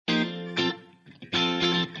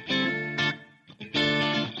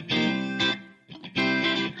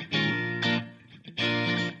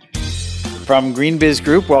From GreenBiz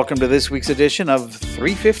Group, welcome to this week's edition of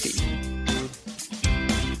 350.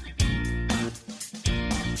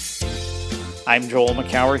 I'm Joel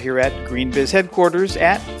McCower here at GreenBiz headquarters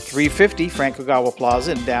at 350 Frank Ogawa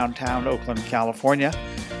Plaza in downtown Oakland, California.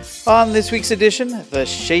 On this week's edition, the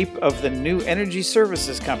shape of the new energy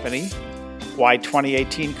services company, why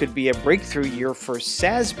 2018 could be a breakthrough year for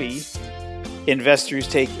SASB, investors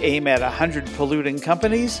take aim at 100 polluting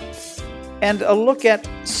companies, and a look at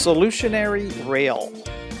solutionary rail.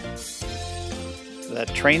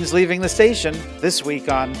 The train's leaving the station this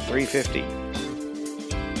week on 350.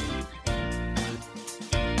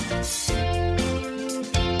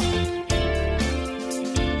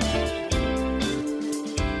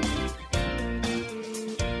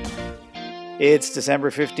 It's December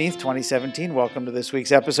 15th, 2017. Welcome to this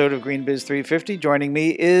week's episode of GreenBiz 350. Joining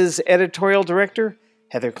me is editorial director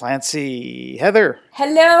Heather Clancy. Heather.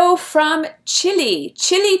 Hello from chilly,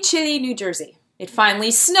 New Jersey. It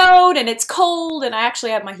finally snowed and it's cold and I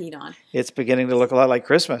actually have my heat on. It's beginning to look a lot like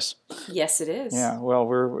Christmas. Yes, it is. Yeah, well,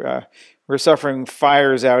 we're suffering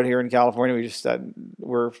fires out here in California.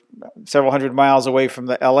 We're several hundred miles away from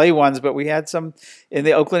the LA ones, but we had some in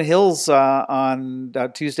the Oakland Hills on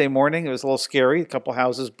Tuesday morning. It was a little scary. A couple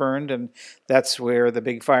houses burned, and that's where the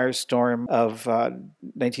big firestorm of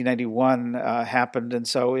 1991 happened. And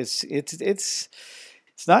so it's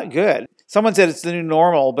not good. Someone said it's the new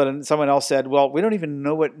normal, but someone else said, well, we don't even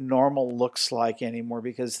know what normal looks like anymore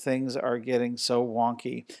because things are getting so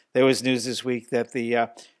wonky. There was news this week that the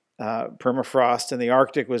permafrost in the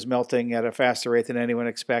Arctic was melting at a faster rate than anyone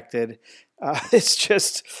expected. It's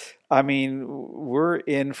just, we're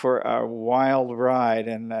in for a wild ride,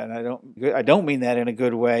 and I don't mean that in a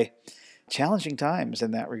good way. Challenging times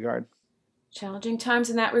in that regard. Challenging times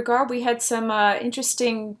in that regard. We had some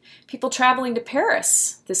interesting people traveling to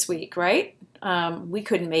Paris this week, right? We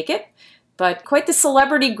couldn't make it, but quite the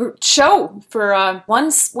celebrity group show for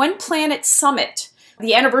One Planet Summit.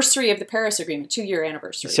 The anniversary of the Paris Agreement, 2-year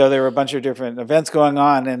anniversary. So there were a bunch of different events going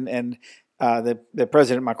on, and the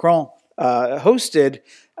President Macron hosted.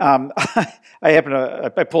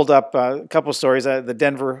 I pulled up a couple stories. The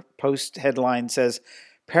Denver Post headline says,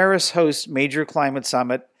 "Paris hosts major climate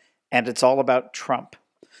summit, and it's all about Trump."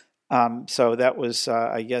 So that was,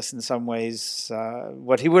 I guess, in some ways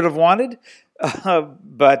what he would have wanted.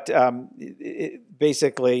 But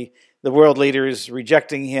basically, the world leaders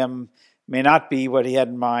rejecting him may not be what he had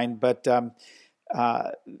in mind, but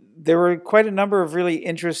there were quite a number of really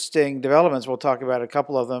interesting developments. We'll talk about a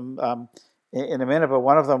couple of them in a minute, but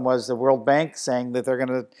one of them was the World Bank saying that they're going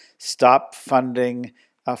to stop funding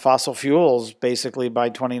fossil fuels basically by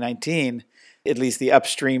 2019, at least the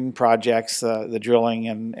upstream projects, the drilling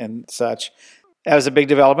and such. That was a big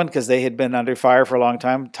development because they had been under fire for a long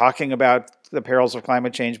time, talking about the perils of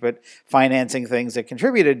climate change, but financing things that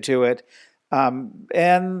contributed to it.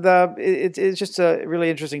 It's just a really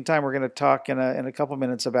interesting time. We're going to talk in a couple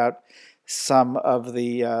minutes about some of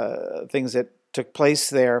the things that took place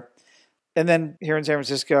there. And then here in San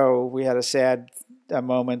Francisco, we had a sad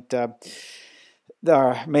moment.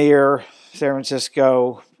 The mayor of San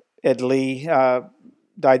Francisco, Ed Lee,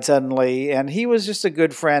 died suddenly, and he was just a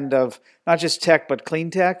good friend of not just tech, but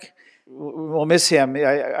clean tech. We'll miss him.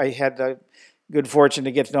 I had a good fortune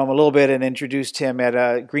to get to know him a little bit and introduced him at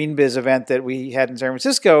a GreenBiz event that we had in San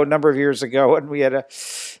Francisco a number of years ago. And we had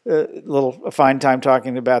a fine time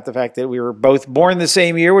talking about the fact that we were both born the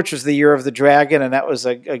same year, which was the year of the dragon. And that was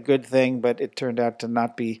a good thing, but it turned out to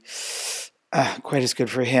not be quite as good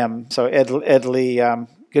for him. So Ed Lee,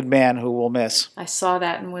 good man who we'll miss. I saw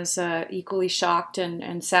that and was equally shocked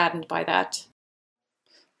and saddened by that.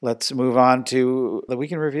 Let's move on to the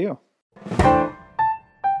Week in Review.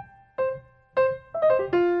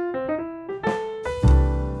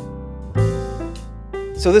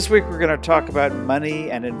 So this week we're going to talk about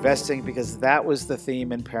money and investing because that was the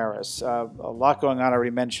theme in Paris. A lot going on. I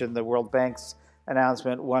already mentioned the World Bank's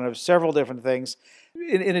announcement, one of several different things.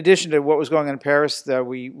 In addition to what was going on in Paris,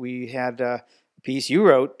 we had a piece you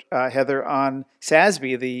wrote, Heather, on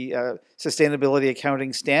SASB, the Sustainability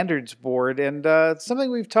Accounting Standards Board, and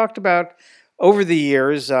something we've talked about over the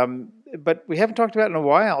years, but we haven't talked about in a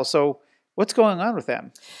while. So what's going on with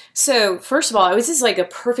them? So first of all, it was just like a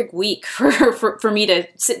perfect week for me to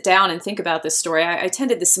sit down and think about this story. I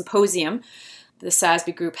attended the symposium the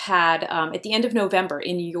SASB group had at the end of November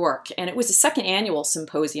in New York, and it was a second annual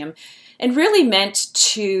symposium and really meant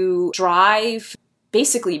to drive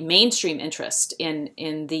basically mainstream interest in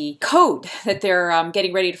the code that they're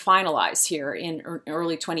getting ready to finalize here in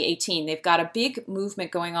early 2018. They've got a big movement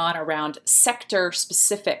going on around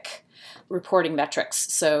sector-specific reporting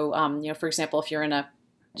metrics. So, for example, if you're in a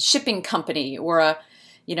shipping company or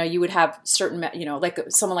you would have certain, like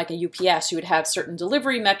someone like a UPS, you would have certain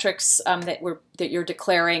delivery metrics that you're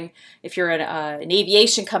declaring. If you're an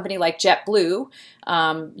aviation company like JetBlue,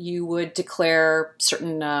 you would declare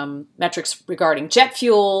certain metrics regarding jet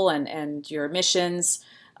fuel and your emissions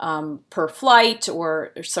per flight,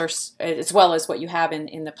 or as well as what you have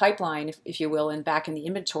in the pipeline, if you will, and back in the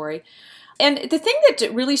inventory. And the thing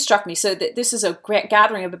that really struck me, so that this is a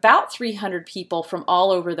gathering of about 300 people from all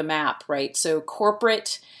over the map, right? So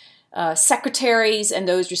corporate secretaries and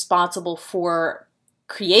those responsible for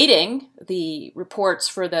creating the reports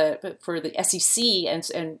for the SEC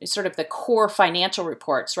and sort of the core financial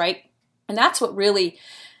reports, right? And that's what really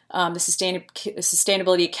the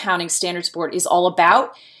Sustainability Accounting Standards Board is all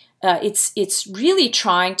about. It's really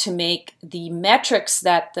trying to make the metrics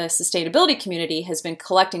that the sustainability community has been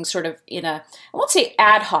collecting sort of in I won't say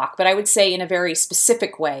ad hoc, but I would say in a very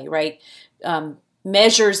specific way, right?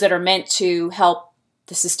 Measures that are meant to help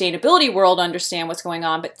the sustainability world understand what's going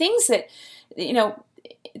on, but things that,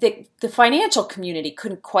 the financial community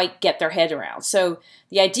couldn't quite get their head around. So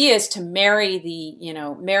the idea is to marry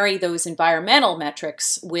those environmental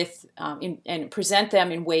metrics with and present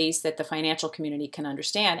them in ways that the financial community can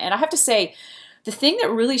understand. And I have to say, the thing that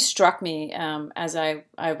really struck me as I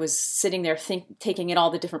was sitting there taking in all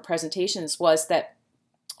the different presentations was that,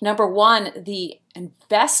 number one, the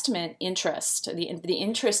investment interest, the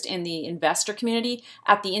interest in the investor community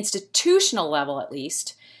at the institutional level, at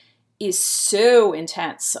least, is so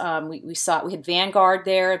intense. We had Vanguard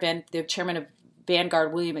there. The chairman of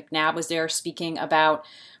Vanguard, William McNabb, was there speaking about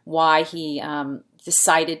why he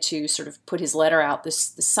decided to sort of put his letter out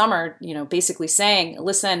this summer, basically saying,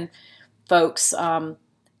 listen, folks,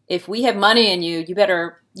 if we have money in you, you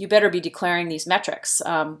better be declaring these metrics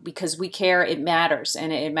because we care, it matters,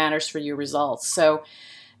 and it matters for your results. So,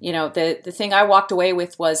 the thing I walked away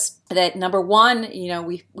with was that, number one,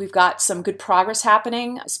 we've got some good progress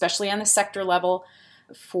happening, especially on the sector level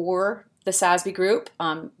for the SASB group.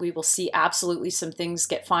 We will see absolutely some things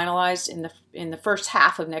get finalized in the first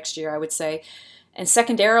half of next year, I would say. And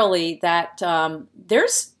secondarily, that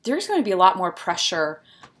there's going to be a lot more pressure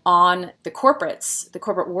on the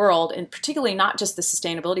corporate world, and particularly not just the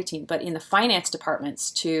sustainability team, but in the finance departments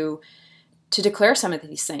to declare some of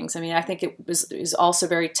these things. I mean, I think it was also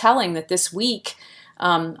very telling that this week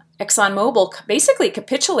ExxonMobil basically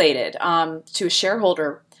capitulated to a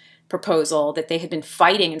shareholder proposal that they had been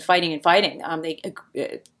fighting. They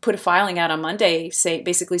put a filing out on Monday,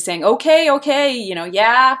 basically saying, okay,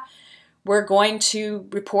 we're going to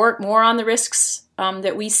report more on the risks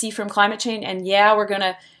that we see from climate change, and we're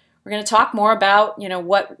gonna talk more about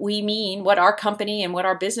what we mean, what our company and what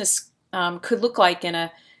our business could look like in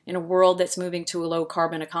a world that's moving to a low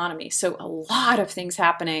carbon economy. So a lot of things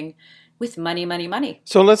happening with money.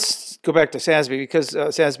 So let's go back to SASB, because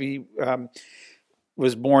SASB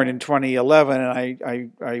was born in 2011, and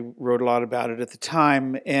I wrote a lot about it at the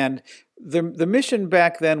time. And the mission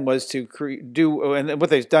back then was to and what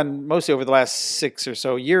they've done mostly over the last 6 or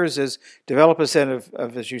so years is develop a set of,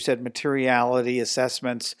 as you said, materiality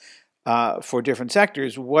assessments for different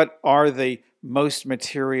sectors. What are the most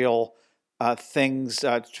material things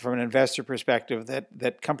from an investor perspective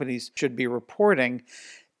that companies should be reporting?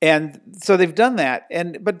 And so they've done that.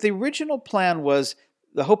 But the original plan was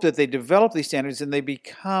the hope that they develop these standards and they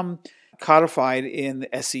become codified in the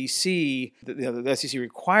SEC. The SEC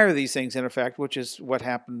require these things in effect, which is what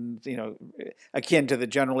happened, akin to the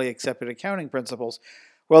generally accepted accounting principles.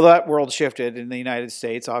 Well, that world shifted in the United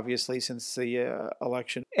States, obviously, since the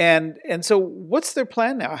election. And so what's their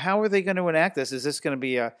plan now? How are they going to enact this? Is this going to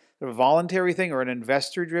be a voluntary thing or an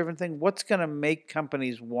investor-driven thing? What's going to make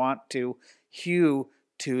companies want to hew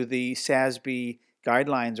to the SASB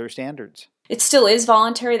guidelines or standards? It still is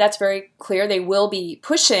voluntary. That's very clear. They will be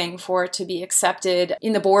pushing for it to be accepted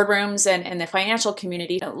in the boardrooms and the financial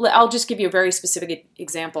community. I'll just give you a very specific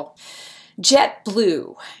example.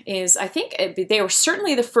 JetBlue is, I think, they were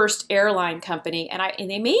certainly the first airline company, and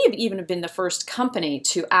they may have even been the first company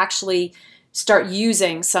to actually start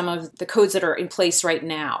using some of the codes that are in place right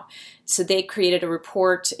now. So they created a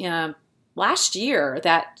report last year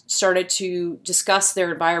that started to discuss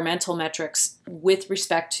their environmental metrics with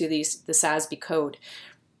respect to the SASB code.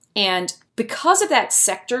 And because of that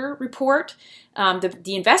sector report,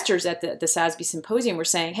 the investors at the SASB symposium were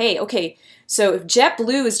saying, hey, okay, so if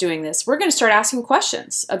JetBlue is doing this, we're going to start asking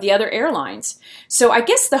questions of the other airlines. So I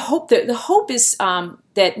guess the hope is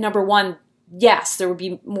that, number one, yes, there would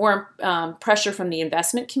be more pressure from the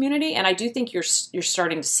investment community, and I do think you're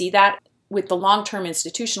starting to see that. with the long-term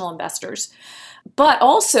institutional investors. But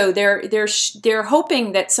also, they're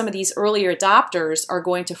hoping that some of these earlier adopters are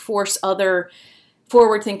going to force other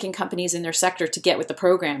forward-thinking companies in their sector to get with the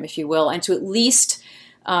program, if you will, and to at least,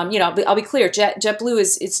 I'll be clear. JetBlue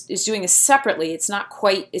is doing this separately. It's not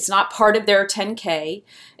part of their 10K.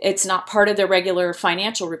 It's not part of their regular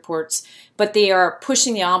financial reports, but they are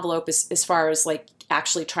pushing the envelope as far as like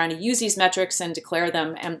actually trying to use these metrics and declare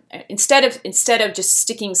them, and instead of just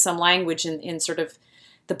sticking some language in sort of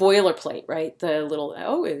the boilerplate, right? The little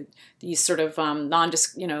these sort of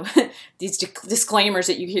these disclaimers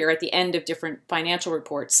that you hear at the end of different financial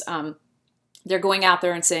reports. They're going out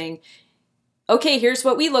there and saying, okay, here's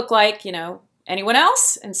what we look like. Anyone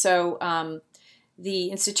else? And so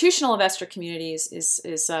the institutional investor community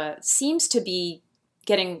seems to be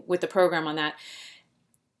getting with the program on that.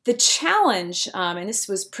 The challenge, and this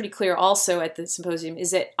was pretty clear also at the symposium, is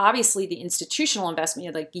that obviously the institutional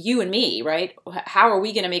investment, like you and me, right? How are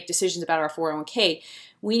we going to make decisions about our 401k?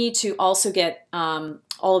 We need to also get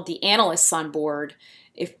all of the analysts on board,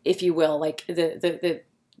 if you will, like the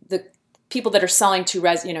people that are selling to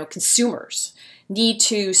consumers need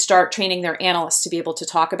to start training their analysts to be able to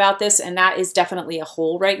talk about this, and that is definitely a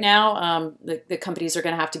hole right now. The companies are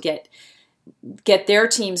going to have to get their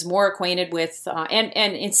teams more acquainted with and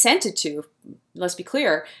incented to, let's be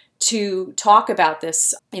clear, to talk about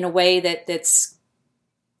this in a way that's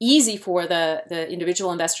easy for the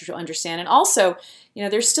individual investor to understand. And also,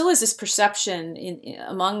 there still is this perception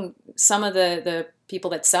among some of the people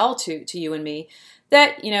that sell to you and me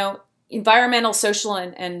that, environmental, social,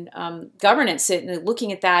 and governance,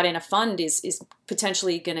 looking at that in a fund is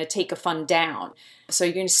potentially going to take a fund down. So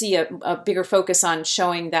you're going to see a bigger focus on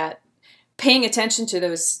showing that paying attention to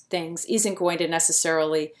those things isn't going to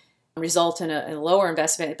necessarily result in a lower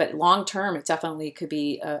investment, but long term, it definitely could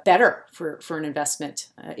be better for an investment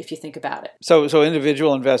if you think about it. So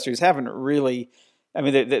individual investors haven't really,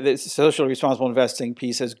 the socially responsible investing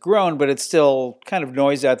piece has grown, but it's still kind of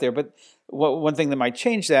noise out there. But one thing that might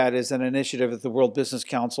change that is an initiative that the World Business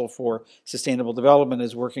Council for Sustainable Development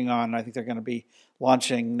is working on. I think they're going to be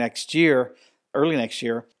launching early next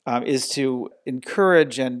year, is to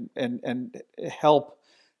encourage and help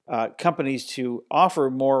companies to offer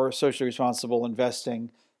more socially responsible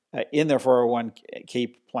investing in their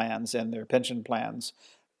 401k plans and their pension plans.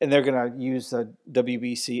 And they're going to use the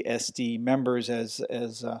WBCSD members as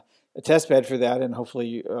a test bed for that, and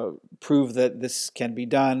hopefully prove that this can be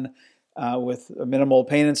done with a minimal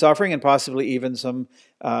pain and suffering, and possibly even some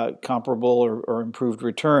comparable or improved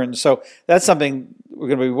returns. So that's something we're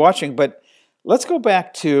going to be watching. But let's go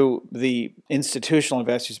back to the institutional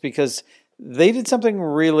investors, because they did something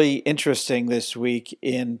really interesting this week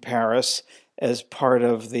in Paris as part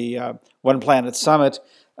of the One Planet Summit.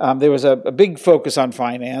 There was a big focus on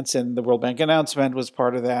finance, and the World Bank announcement was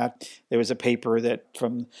part of that. There was a paper that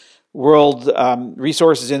from World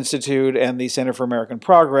Resources Institute and the Center for American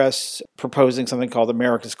Progress proposing something called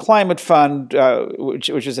America's Climate Fund, which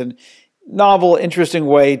is a novel, interesting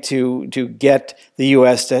way to get the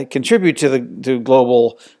U.S. to contribute to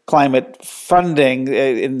global climate funding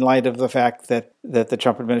in light of the fact that the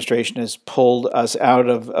Trump administration has pulled us out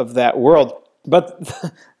of that world.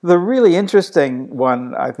 But the really interesting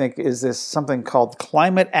one, I think, is this something called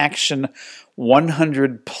Climate Action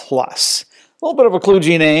 100 Plus. A little bit of a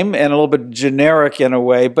kludgy name and a little bit generic in a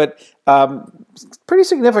way, but pretty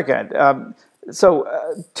significant. So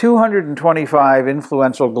 225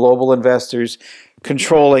 influential global investors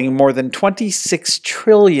controlling more than 26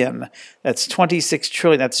 trillion. That's 26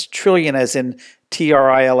 trillion. That's trillion as in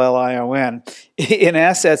TRILLION in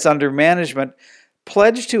assets under management,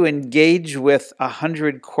 pledged to engage with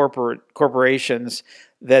 100 corporations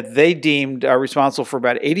that they deemed are responsible for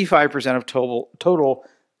about 85% of total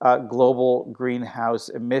global greenhouse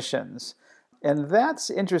emissions. And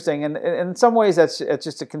that's interesting. And in some ways, that's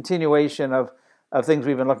just a continuation of things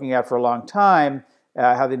we've been looking at for a long time,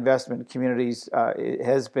 how the investment communities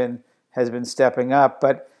has been stepping up.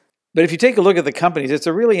 But if you take a look at the companies, it's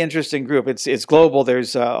a really interesting group. It's global.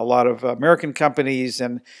 There's a lot of American companies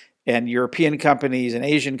and European companies and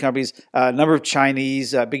Asian companies, a number of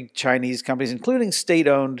big Chinese companies, including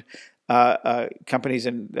state-owned companies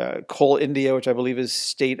in Coal India, which I believe is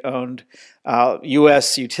state-owned,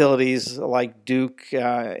 U.S. utilities like Duke,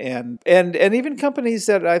 and even companies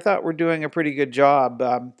that I thought were doing a pretty good job,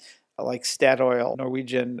 like Statoil,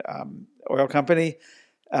 Norwegian oil company,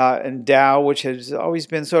 and Dow, which has always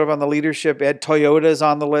been sort of on the leadership. Toyota's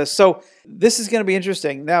on the list. So this is going to be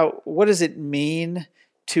interesting. Now, what does it mean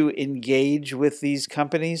to engage with these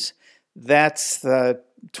companies? That's the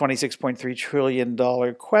 $26.3 trillion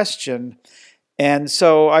question. And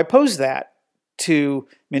so I posed that to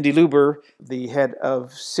Mindy Luber, the head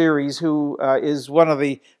of Ceres, who is one of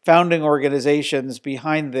the founding organizations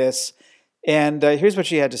behind this. And here's what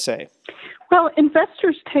she had to say. Well,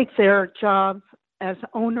 investors take their job as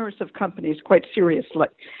owners of companies quite seriously.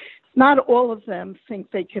 Not all of them think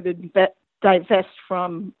they could divest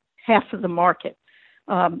from half of the market.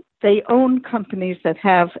 They own companies that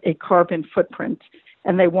have a carbon footprint,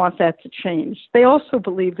 and they want that to change. They also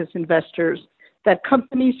believe as investors that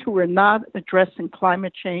companies who are not addressing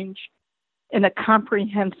climate change in a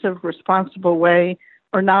comprehensive, responsible way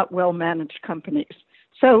are not well-managed companies.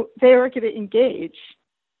 So they are going to engage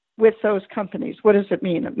with those companies. What does it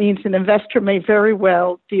mean? It means an investor may very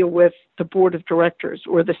well deal with the board of directors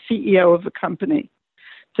or the CEO of a company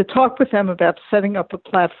to talk with them about setting up a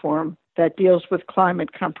platform that deals with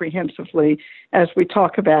climate comprehensively as we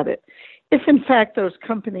talk about it. If, in fact, those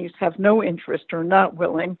companies have no interest or not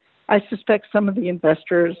willing, I suspect some of the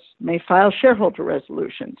investors may file shareholder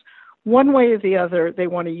resolutions. One way or the other, they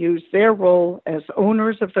want to use their role as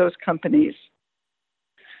owners of those companies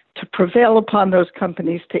to prevail upon those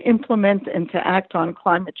companies to implement and to act on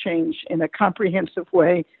climate change in a comprehensive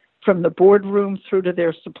way from the boardroom through to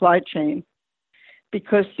their supply chain,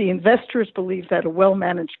 because the investors believe that a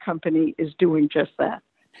well-managed company is doing just that.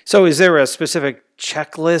 So is there a specific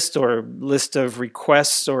checklist or list of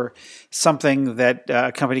requests or something that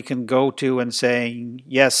a company can go to and say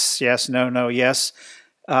yes, yes, no, no, yes,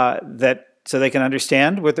 that so they can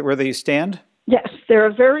understand where they stand? Yes, there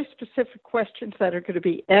are very specific questions that are going to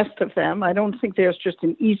be asked of them. I don't think there's just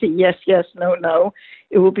an easy yes, yes, no, no.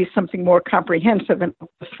 It will be something more comprehensive and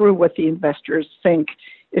through what the investors think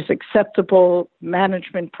is acceptable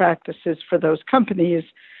management practices for those companies.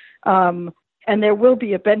 And there will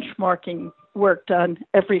be a benchmarking work done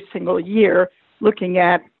every single year looking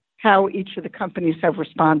at how each of the companies have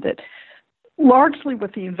responded. Largely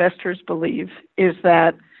what the investors believe is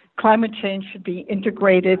that climate change should be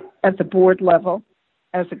integrated at the board level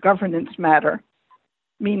as a governance matter,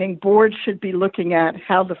 meaning boards should be looking at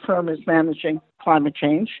how the firm is managing climate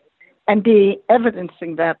change and be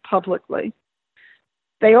evidencing that publicly.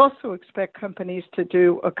 They also expect companies to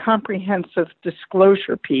do a comprehensive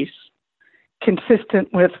disclosure piece consistent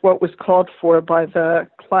with what was called for by the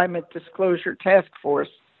Climate Disclosure Task Force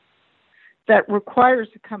that requires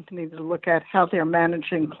a company to look at how they're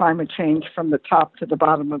managing climate change from the top to the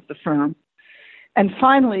bottom of the firm. And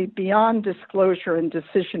finally, beyond disclosure and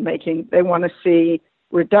decision-making, they want to see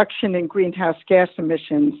reduction in greenhouse gas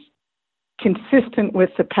emissions consistent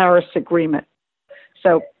with the Paris Agreement.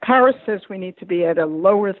 So Paris says we need to be at a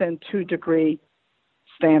lower than 2-degree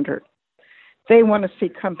standard. They want to see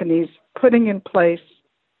companies putting in place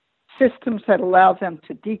systems that allow them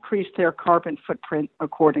to decrease their carbon footprint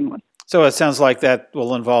accordingly. So it sounds like that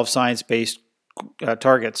will involve science-based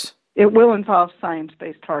targets. It will involve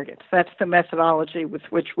science-based targets. That's the methodology with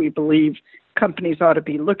which we believe companies ought to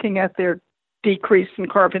be looking at their decrease in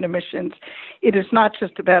carbon emissions. It is not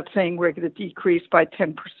just about saying we're going to decrease by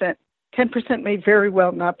 10%. 10% may very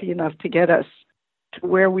well not be enough to get us to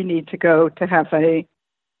where we need to go to have a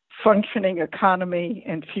functioning economy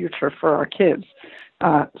and future for our kids.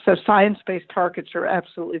 So science-based targets are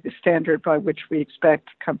absolutely the standard by which we expect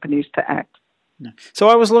companies to act. So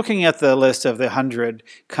I was looking at the list of the 100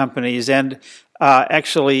 companies and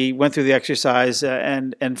actually went through the exercise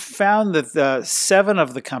and found that 7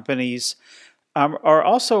 of the companies are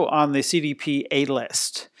also on the CDP A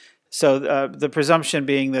list. So the presumption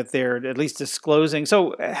being that they're at least disclosing.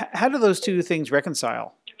 So how do those two things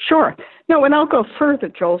reconcile? Sure. No, and I'll go further,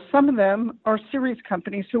 Joel. Some of them are series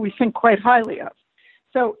companies who we think quite highly of.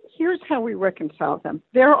 So here's how we reconcile them.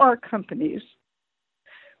 There are companies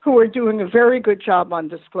who are doing a very good job on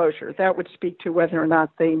disclosure. That would speak to whether or not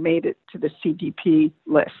they made it to the CDP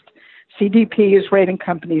list. CDP is rating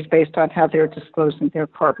companies based on how they're disclosing their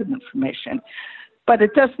carbon information. But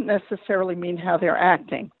it doesn't necessarily mean how they're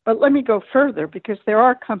acting. But let me go further, because there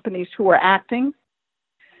are companies who are acting,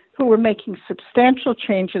 who are making substantial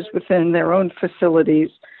changes within their own facilities,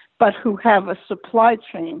 but who have a supply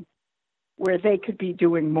chain where they could be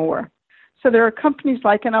doing more. So there are companies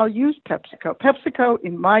like, and I'll use PepsiCo. PepsiCo,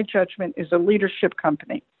 in my judgment, is a leadership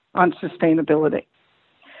company on sustainability.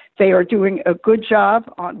 They are doing a good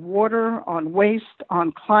job on water, on waste,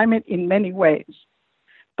 on climate in many ways.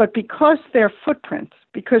 But because their footprint,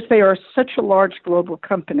 because they are such a large global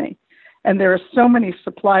company, and there are so many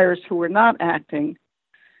suppliers who are not acting,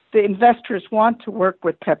 the investors want to work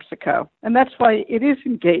with PepsiCo. And that's why it is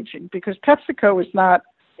engaging, because PepsiCo is not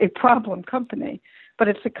a problem company, but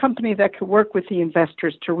it's a company that could work with the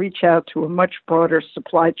investors to reach out to a much broader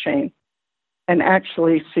supply chain and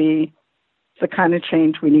actually see the kind of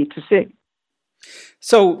change we need to see.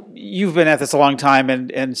 So you've been at this a long time,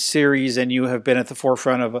 and Ceres, and you have been at the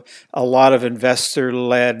forefront of a lot of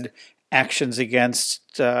investor-led actions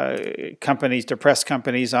against companies, depressed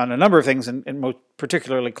companies on a number of things, and most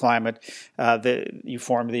particularly climate. You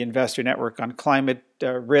formed the Investor Network on Climate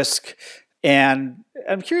Risk. And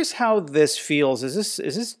I'm curious how this feels. Is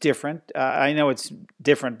this different? I know it's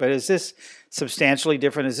different, but is this substantially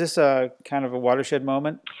different? Is this a kind of a watershed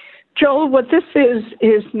moment? Joel, what this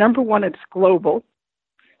is number one, it's global.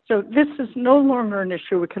 So this is no longer an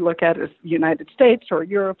issue we can look at as the United States or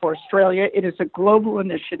Europe or Australia. It is a global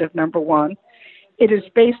initiative, number one. It is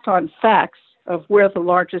based on facts of where the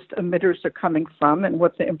largest emitters are coming from and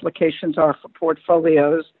what the implications are for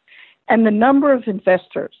portfolios. And the number of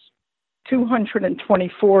investors,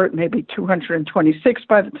 224, maybe 226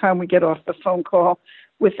 by the time we get off the phone call,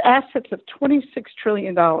 with assets of $26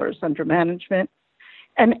 trillion under management.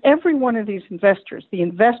 And every one of these investors, the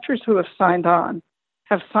investors who have signed on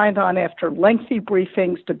after lengthy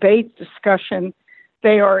briefings, debate, discussion.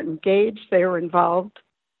 They are engaged, they are involved,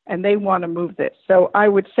 and they want to move this. So I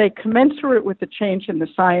would say commensurate with the change in the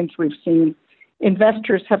science we've seen,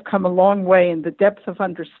 investors have come a long way in the depth of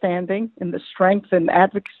understanding, in the strength and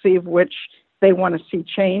advocacy of which they want to see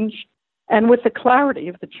change, and with the clarity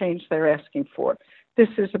of the change they're asking for. This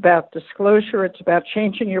is about disclosure, it's about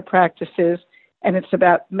changing your practices, and it's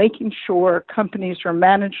about making sure companies are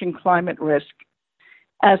managing climate risk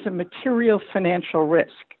as a material financial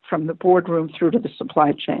risk from the boardroom through to the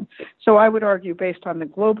supply chain. So I would argue, based on the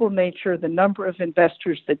global nature, the number of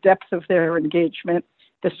investors, the depth of their engagement,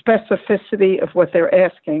 the specificity of what they're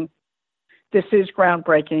asking, this is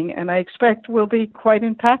groundbreaking, and I expect will be quite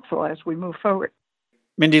impactful as we move forward.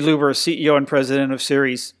 Mindy Luber, CEO and president of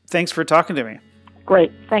Ceres. Thanks for talking to me.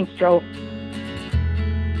 Great. Thanks, Joel.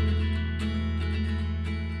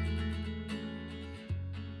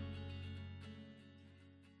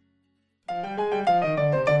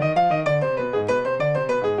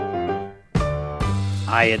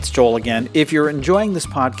 Hi, it's Joel again. If you're enjoying this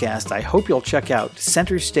podcast, I hope you'll check out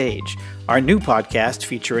Center Stage, our new podcast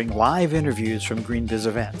featuring live interviews from GreenBiz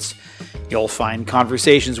events. You'll find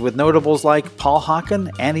conversations with notables like Paul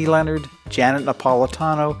Hawken, Annie Leonard, Janet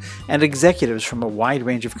Napolitano, and executives from a wide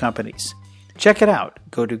range of companies. Check it out.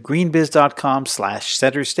 Go to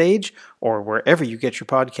greenbiz.com/centerstage or wherever you get your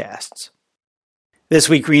podcasts. This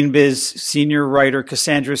week, GreenBiz senior writer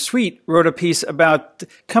Cassandra Sweet wrote a piece about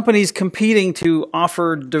companies competing to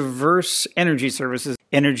offer diverse energy services,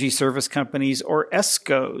 energy service companies, or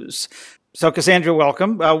ESCOs. So, Cassandra,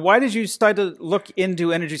 welcome. Why did you decide to look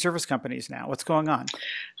into energy service companies now? What's going on?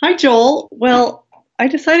 Hi, Joel. Well, I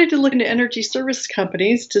decided to look into energy service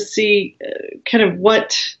companies to see kind of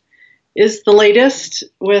what is the latest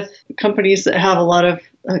with companies that have a lot of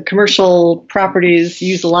commercial properties,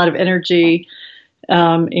 use a lot of energy,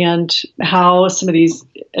 and how some of these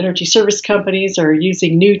energy service companies are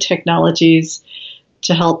using new technologies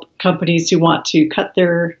to help companies who want to cut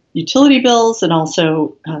their utility bills and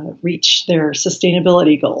also reach their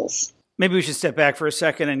sustainability goals. Maybe we should step back for a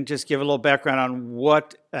second and just give a little background on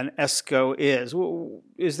what an ESCO is.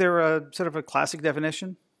 Is there a sort of a classic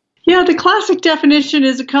definition? Yeah, the classic definition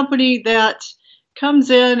is a company that comes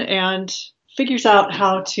in and figures out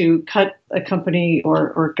how to cut a company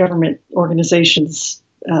or government organization's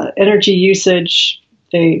energy usage.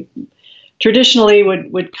 They traditionally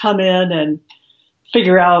would come in and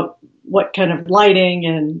figure out what kind of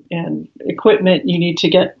lighting and equipment you need to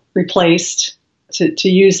get replaced to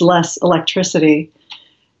use less electricity.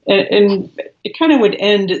 And it kind of would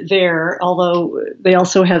end there, although they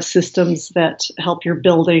also have systems that help your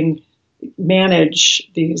building manage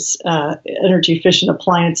these energy efficient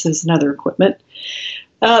appliances and other equipment.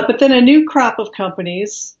 But then a new crop of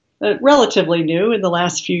companies, relatively new in the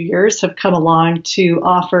last few years, have come along to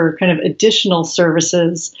offer kind of additional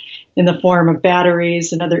services in the form of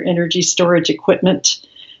batteries and other energy storage equipment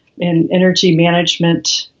and energy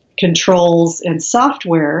management controls and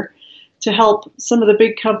software to help some of the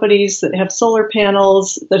big companies that have solar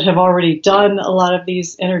panels that have already done a lot of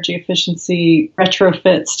these energy efficiency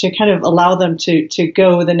retrofits to kind of allow them to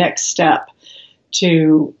go the next step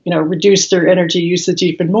to reduce their energy usage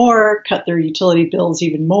even more, cut their utility bills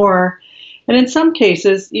even more, and in some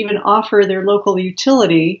cases even offer their local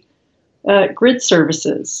utility grid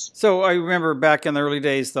services. So I remember back in the early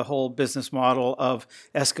days, the whole business model of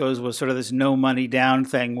ESCOs was sort of this no money down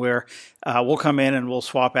thing where we'll come in and we'll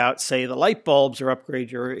swap out, say, the light bulbs or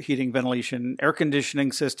upgrade your heating, ventilation, air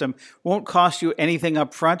conditioning system. Won't cost you anything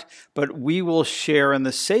up front, but we will share in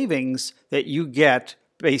the savings that you get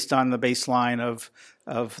based on the baseline of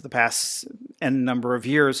of the past N number of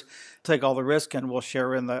years, take all the risk and we'll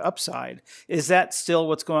share in the upside. Is that still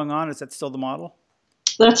what's going on? Is that still the model?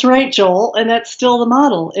 That's right, Joel, and that's still the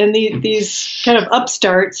model. And these kind of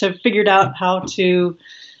upstarts have figured out how to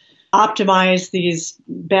optimize these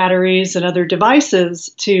batteries and other devices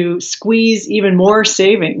to squeeze even more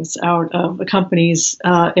savings out of a company's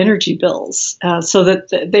energy bills, so that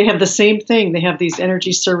they have the same thing. They have these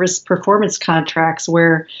energy service performance contracts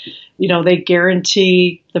where, they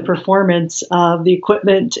guarantee the performance of the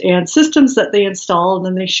equipment and systems that they install, and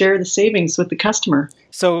then they share the savings with the customer.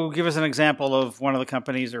 So give us an example of one of the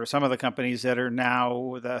companies or some of the companies that are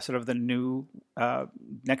now the new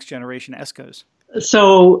next generation ESCOs.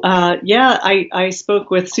 So, I spoke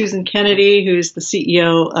with Susan Kennedy, who's the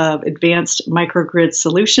CEO of Advanced Microgrid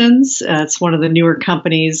Solutions. It's one of the newer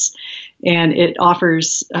companies, and it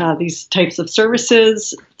offers these types of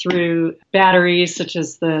services through batteries such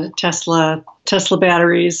as the Tesla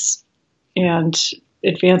batteries, and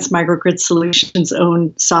Advanced Microgrid Solutions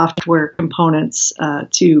own software components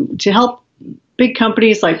to help big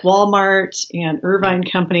companies like Walmart and Irvine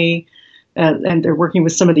Company. And they're working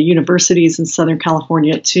with some of the universities in Southern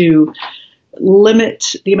California to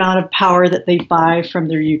limit the amount of power that they buy from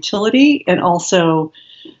their utility, and also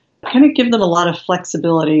kind of give them a lot of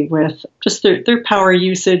flexibility with just their power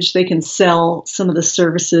usage. They can sell some of the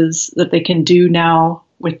services that they can do now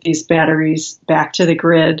with these batteries back to the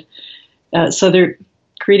grid. So they're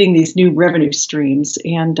creating these new revenue streams.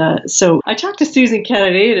 And so I talked to Susan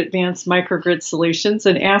Kennedy at Advanced Microgrid Solutions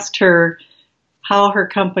and asked her how her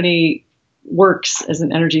company works as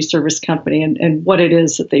an energy service company and what it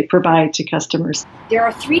is that they provide to customers. There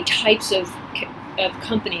are three types of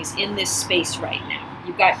companies in this space right now.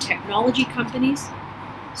 You've got technology companies,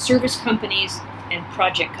 service companies, and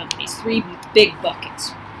project companies, three big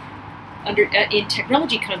buckets. In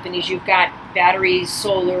technology companies, you've got batteries,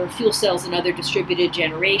 solar, fuel cells, and other distributed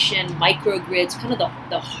generation, microgrids, kind of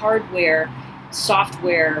the hardware,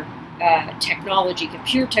 software, technology,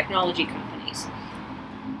 pure technology companies.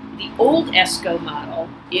 The old ESCO model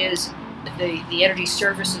is the energy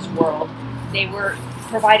services world. They were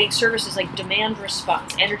providing services like demand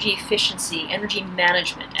response, energy efficiency, energy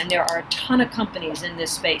management, and there are a ton of companies in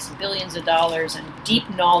this space, billions of dollars, and deep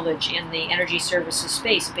knowledge in the energy services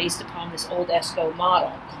space based upon this old ESCO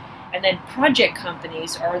model. And then project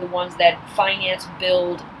companies are the ones that finance,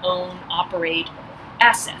 build, own, operate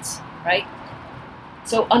assets, right?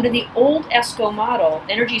 So under the old ESCO model,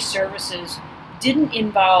 energy services didn't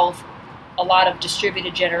involve a lot of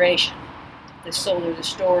distributed generation, the solar, the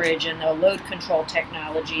storage, and the load control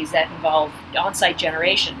technologies that involve on-site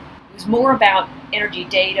generation. It was more about energy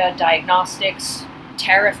data, diagnostics,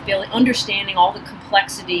 tariff billing, understanding all the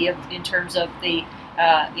complexity in terms of the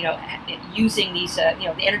using these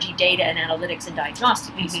the energy data and analytics and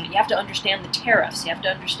diagnostic pieces. Mm-hmm. You have to understand the tariffs. You have to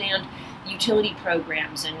understand utility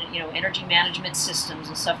programs and energy management systems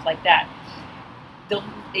and stuff like that.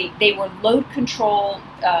 They were load control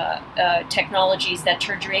technologies that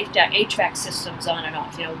turned your HVAC systems on and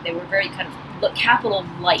off. They were very kind of capital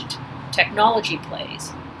light technology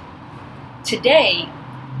plays. Today,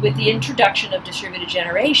 with the introduction of distributed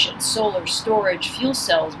generation, solar, storage, fuel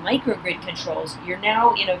cells, microgrid controls, you're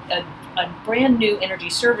now in a brand new energy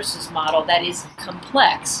services model that is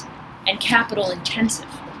complex and capital intensive.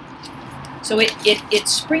 So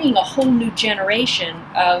it's springing a whole new generation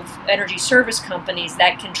of energy service companies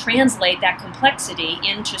that can translate that complexity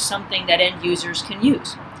into something that end users can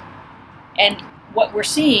use. And what we're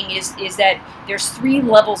seeing is that there's three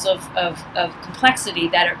levels of complexity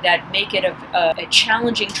that make it a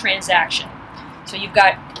challenging transaction. So you've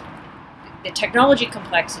got the technology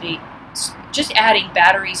complexity. Just adding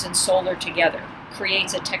batteries and solar together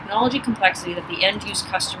creates a technology complexity that the end-use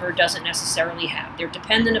customer doesn't necessarily have. They're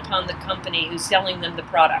dependent upon the company who's selling them the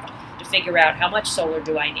product to figure out how much solar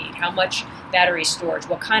do I need, how much battery storage,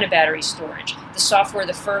 what kind of battery storage, the software,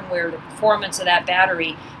 the firmware, the performance of that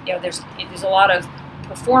battery. There's a lot of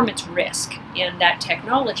performance risk in that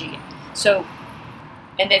technology. So,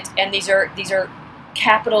 and these are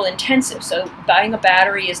capital intensive. So buying a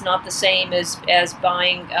battery is not the same as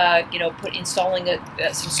buying, installing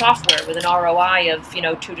some software with an ROI of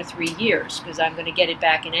 2 to 3 years because I'm going to get it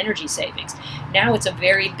back in energy savings. Now it's a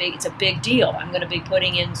big deal. I'm going to be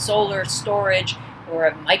putting in solar storage or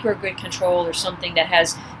a microgrid control or something that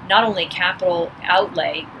has not only capital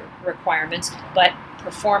outlay requirements but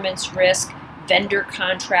performance risk, vendor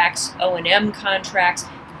contracts, O&M contracts.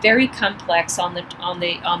 Very complex on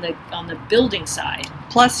the building side.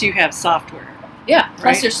 Plus, you have software. Yeah. Plus,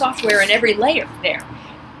 right? There's software in every layer there.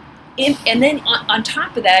 And then on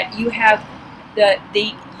top of that, you have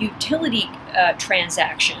the utility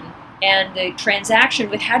transaction, and the transaction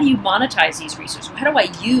with how do you monetize these resources? How do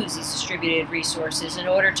I use these distributed resources in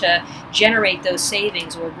order to generate those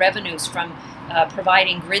savings or revenues from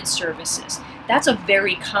providing grid services? That's a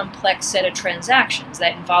very complex set of transactions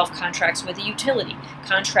that involve contracts with the utility,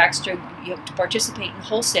 contracts to participate in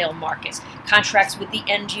wholesale markets, contracts with the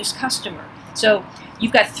end-use customer. So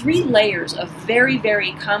you've got 3 layers of very,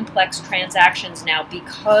 very complex transactions now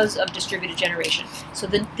because of distributed generation. So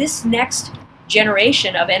this next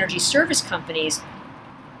generation of energy service companies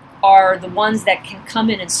are the ones that can come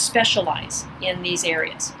in and specialize in these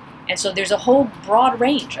areas. And so there's a whole broad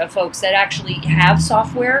range of folks that actually have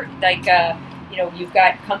software, like you've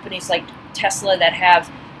got companies like Tesla that have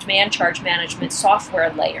demand charge management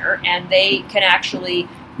software layer, and they can actually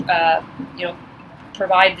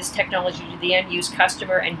provide this technology to the end use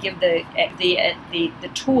customer and give the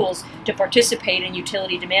tools to participate in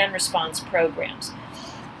utility demand response programs.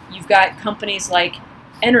 You've got companies like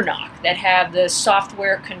Enernoc that have the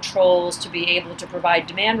software controls to be able to provide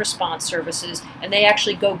demand response services, and they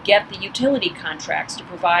actually go get the utility contracts to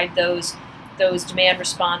provide those demand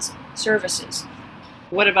response services.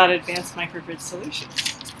 What about advanced microgrid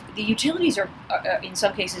solutions? The utilities are in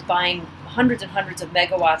some cases buying hundreds and hundreds of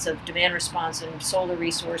megawatts of demand response and solar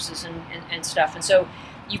resources and stuff. And so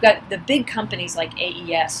you've got the big companies like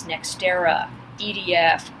AES, Nextera,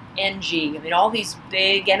 EDF, NG, all these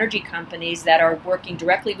big energy companies that are working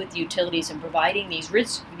directly with the utilities and providing these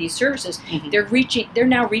services. Mm-hmm. They're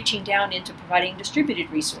now reaching down into providing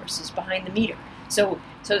distributed resources behind the meter. So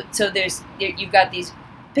you've got these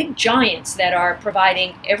big giants that are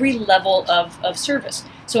providing every level of service.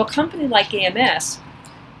 So a company like AMS,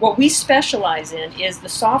 what we specialize in is the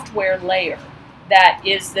software layer that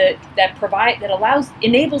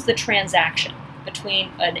enables the transaction between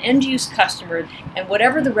an end use customer and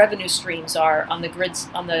whatever the revenue streams are on the grids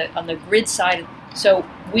on the grid side. So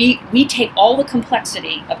we take all the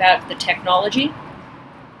complexity about the technology,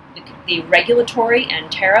 the regulatory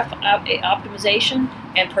and tariff optimization,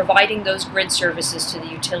 and providing those grid services to the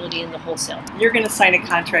utility and the wholesale. You're going to sign a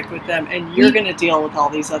contract with them, and you're going to deal with all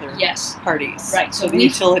these other parties. Right. So the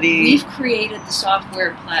utility. We've created the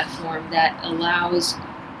software platform that allows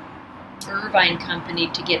Irvine Company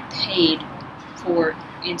to get paid for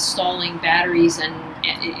installing batteries and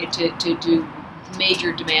to do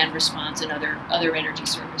major demand response and other energy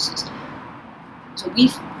services. So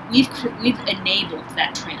we've enabled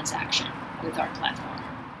that transaction with our platform.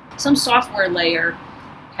 Some software layer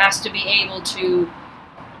has to be able to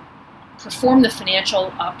perform the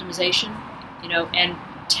financial optimization, and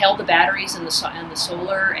tell the batteries and the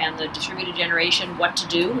solar and the distributed generation what to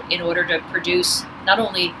do in order to produce not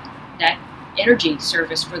only that energy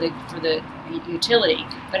service for the utility,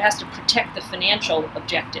 but has to protect the financial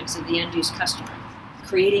objectives of the end-use customer,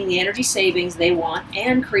 creating the energy savings they want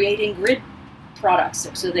and creating grid products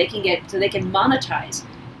so they can monetize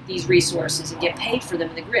these resources and get paid for them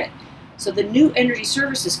in the grid. So the new energy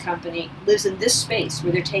services company lives in this space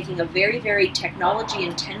where they're taking a very, very technology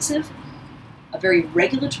intensive, a very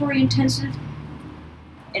regulatory intensive,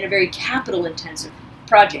 and a very capital intensive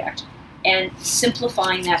project, and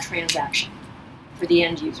simplifying that transaction for the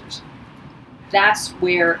end users. That's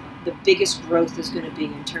where the biggest growth is going to be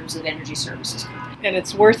in terms of energy services company. And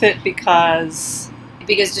it's worth it because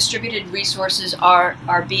distributed resources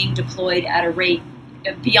are being deployed at a rate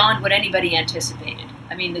beyond what anybody anticipated.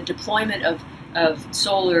 The deployment of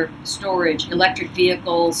solar storage, electric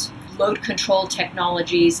vehicles, load control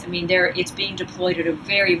technologies, it's being deployed at a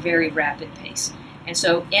very, very rapid pace. And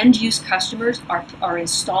so end-use customers are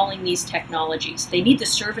installing these technologies. They need the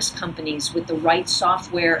service companies with the right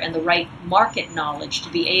software and the right market knowledge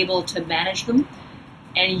to be able to manage them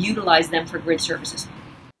and utilize them for grid services.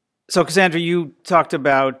 So, Cassandra, you talked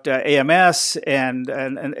about AMS and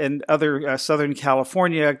other Southern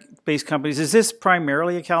California-based companies. Is this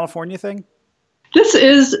primarily a California thing? This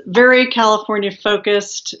is very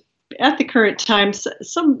California-focused. At the current time,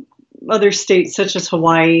 some other states, such as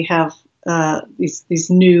Hawaii, have these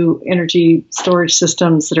new energy storage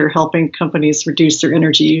systems that are helping companies reduce their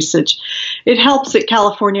energy usage. It helps that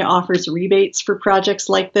California offers rebates for projects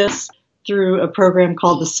like this through a program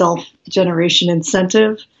called the Self-Generation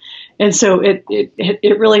Incentive. And so it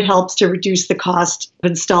really helps to reduce the cost of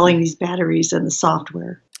installing these batteries and the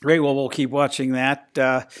software. Great. Well, we'll keep watching that.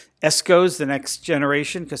 ESCOs, the next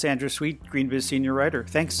generation. Cassandra Sweet, GreenBiz Senior Writer.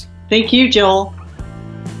 Thanks. Thank you, Joel.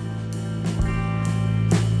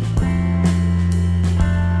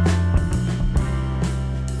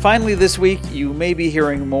 Finally, this week, you may be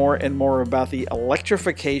hearing more and more about the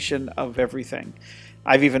electrification of everything.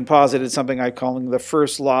 I've even posited something I'm calling the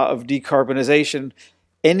first law of decarbonization,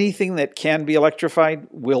 Anything that can be electrified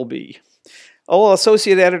will be.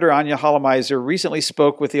 Associate editor Anya Hallemeiser recently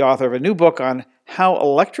spoke with the author of a new book on how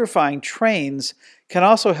electrifying trains can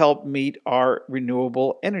also help meet our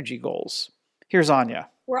renewable energy goals. Here's Anya.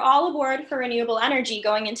 We're all aboard for renewable energy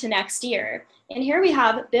going into next year. And here we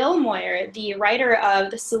have Bill Moyer, the writer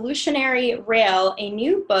of The Solutionary Rail, a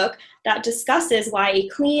new book that discusses why a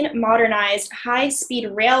clean, modernized,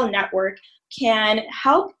 high-speed rail network can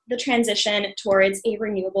help the transition towards a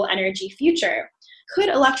renewable energy future. Could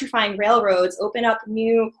electrifying railroads open up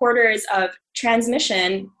new corridors of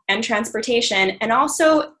transmission and transportation, and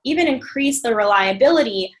also even increase the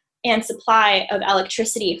reliability and supply of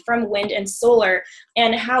electricity from wind and solar,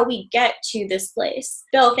 and how we get to this place?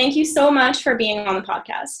 Bill, thank you so much for being on the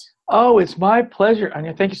podcast. Oh, it's my pleasure,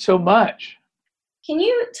 Anya. Thank you so much. Can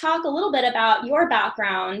you talk a little bit about your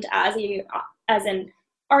background as an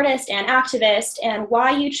artist and activist, and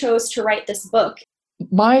why you chose to write this book?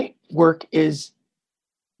 My work is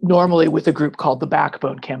normally with a group called the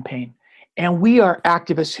Backbone Campaign, and we are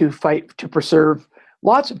activists who fight to preserve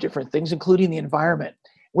lots of different things, including the environment.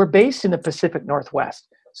 We're based in the Pacific Northwest.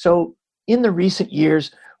 So in the recent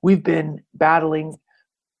years, we've been battling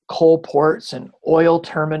coal ports and oil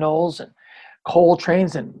terminals and coal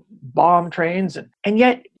trains and bomb trains. And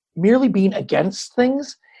yet merely being against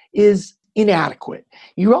things is inadequate.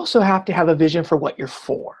 You also have to have a vision for what you're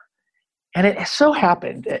for. And it so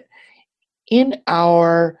happened that in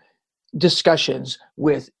our discussions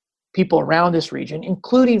with people around this region,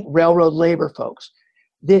 including railroad labor folks,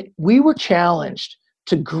 that we were challenged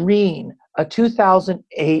to green a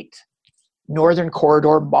 2008 Northern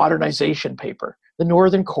Corridor modernization paper. The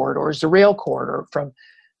Northern Corridor is the rail corridor from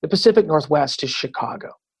the Pacific Northwest to Chicago.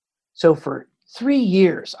 So for 3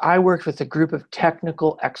 years, I worked with a group of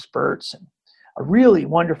technical experts and a really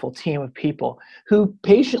wonderful team of people who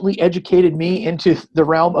patiently educated me into the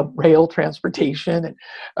realm of rail transportation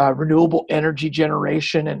and renewable energy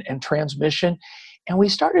generation and transmission. And we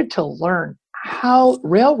started to learn how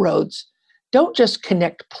railroads don't just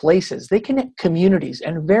connect places, they connect communities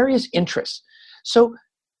and various interests. So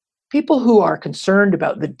people who are concerned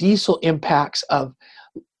about the diesel impacts of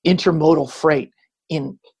intermodal freight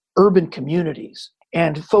in urban communities,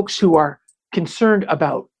 and folks who are concerned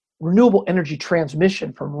about renewable energy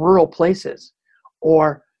transmission from rural places,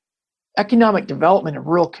 or economic development in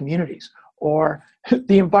rural communities, or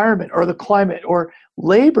the environment or the climate, or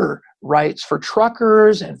labor rights for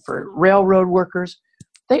truckers and for railroad workers,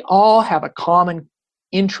 they all have a common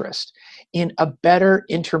interest in a better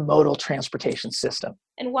intermodal transportation system.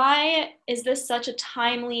 And why is this such a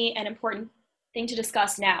timely and important thing to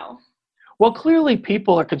discuss now? Well, clearly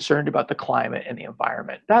people are concerned about the climate and the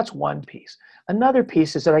environment. That's one piece. Another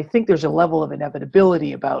piece is that I think there's a level of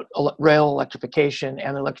inevitability about rail electrification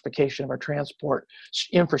and electrification of our transport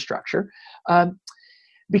infrastructure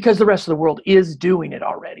because the rest of the world is doing it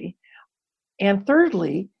already. And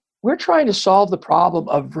thirdly, we're trying to solve the problem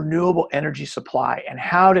of renewable energy supply and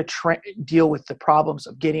how to deal with the problems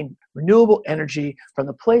of getting renewable energy from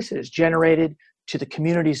the place it is generated to the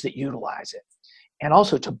communities that utilize it. And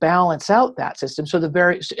also to balance out that system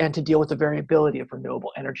and to deal with the variability of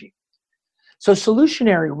renewable energy. So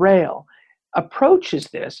Solutionary Rail approaches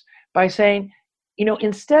this by saying,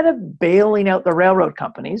 instead of bailing out the railroad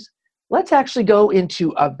companies, let's actually go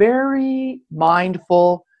into a very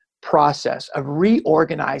mindful process of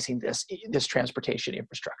reorganizing this transportation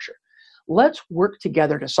infrastructure. Let's work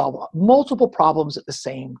together to solve multiple problems at the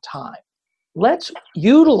same time. Let's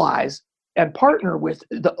utilize and partner with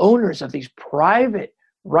the owners of these private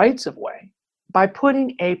rights of way by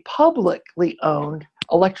putting a publicly owned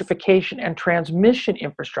electrification and transmission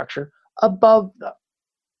infrastructure above them,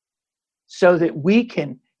 so that we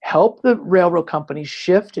can help the railroad companies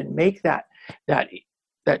shift and make that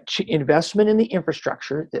investment in the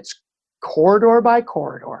infrastructure that's corridor by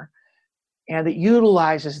corridor, and that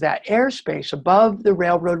utilizes that airspace above the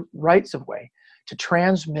railroad rights of way to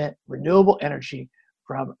transmit renewable energy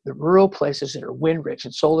from the rural places that are wind-rich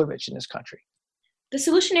and solar-rich in this country. The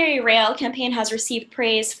Solutionary Rail campaign has received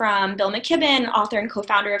praise from Bill McKibben, author and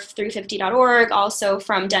co-founder of 350.org, also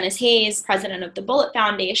from Dennis Hayes, president of the Bullitt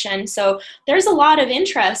Foundation. So there's a lot of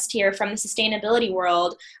interest here from the sustainability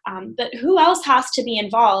world, but who else has to be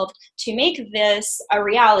involved to make this a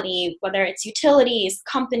reality, whether it's utilities,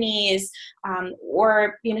 companies,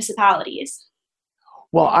 or municipalities?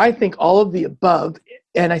 Well, I think all of the above.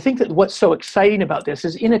 And I think that what's so exciting about this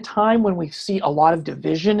is in a time when we see a lot of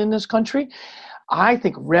division in this country, I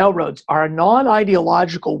think railroads are a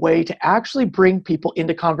non-ideological way to actually bring people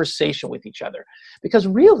into conversation with each other. Because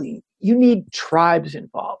really, you need tribes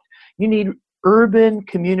involved. You need urban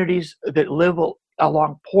communities that live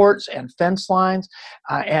along ports and fence lines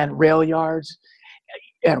and rail yards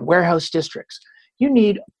and warehouse districts. You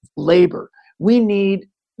need labor. We need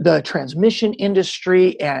the transmission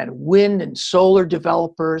industry and wind and solar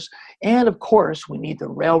developers. And of course, we need the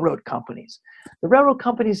railroad companies. The railroad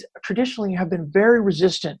companies traditionally have been very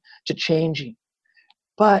resistant to changing.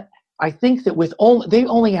 But I think that they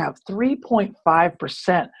only have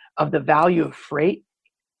 3.5% of the value of freight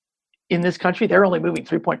in this country. They're only moving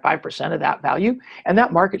 3.5% of that value. And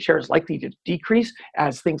that market share is likely to decrease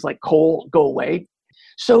as things like coal go away.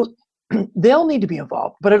 So they'll need to be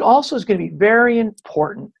involved. But it also is going to be very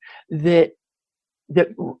important that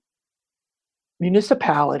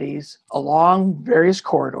municipalities along various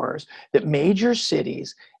corridors, that major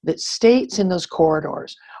cities, that states in those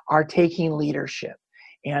corridors are taking leadership.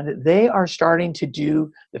 And that they are starting to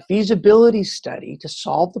do the feasibility study to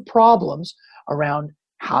solve the problems around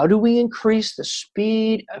how do we increase the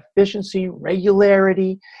speed, efficiency,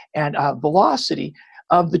 regularity, and velocity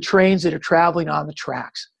of the trains that are traveling on the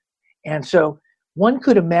tracks. And so one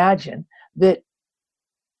could imagine that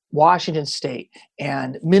Washington State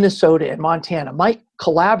and Minnesota and Montana might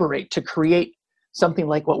collaborate to create something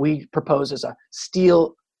like what we propose as a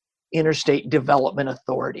Steel Interstate Development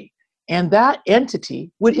Authority. And that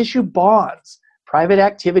entity would issue bonds, private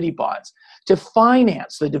activity bonds, to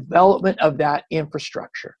finance the development of that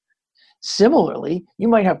infrastructure. Similarly, you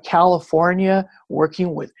might have California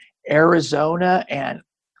working with Arizona and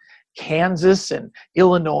Kansas and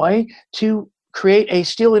Illinois to create a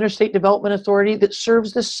Steel Interstate Development Authority that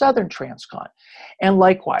serves the Southern Transcon. And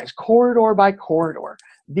likewise, corridor by corridor,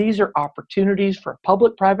 these are opportunities for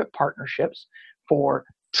public-private partnerships for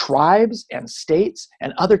tribes and states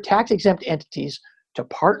and other tax-exempt entities to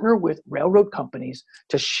partner with railroad companies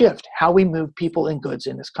to shift how we move people and goods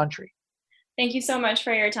in this country. Thank you so much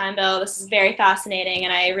for your time, Bill. This is very fascinating,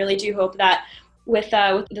 and I really do hope that with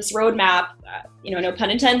this roadmap, no pun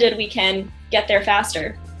intended, we can get there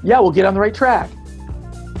faster. Yeah, we'll get on the right track.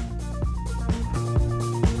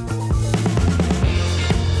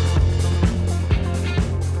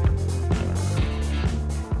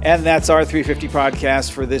 And that's our 350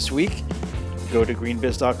 podcast for this week. Go to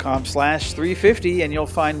greenbiz.com/350 and you'll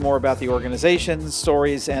find more about the organizations,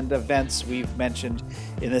 stories, and events we've mentioned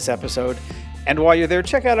in this episode. And while you're there,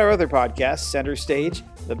 check out our other podcasts, Center Stage,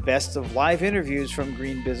 the best of live interviews from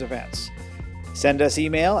GreenBiz events. Send us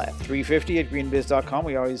email at 350@greenbiz.com.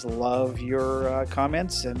 We always love your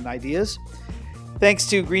comments and ideas. Thanks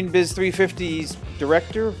to GreenBiz 350's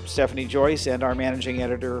director, Stephanie Joyce, and our managing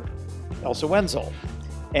editor, Elsa Wenzel.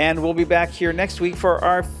 And we'll be back here next week for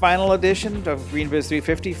our final edition of GreenBiz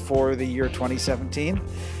 350 for the year 2017.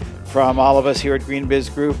 From all of us here at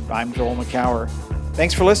GreenBiz Group, I'm Joel McCower.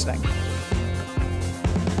 Thanks for listening.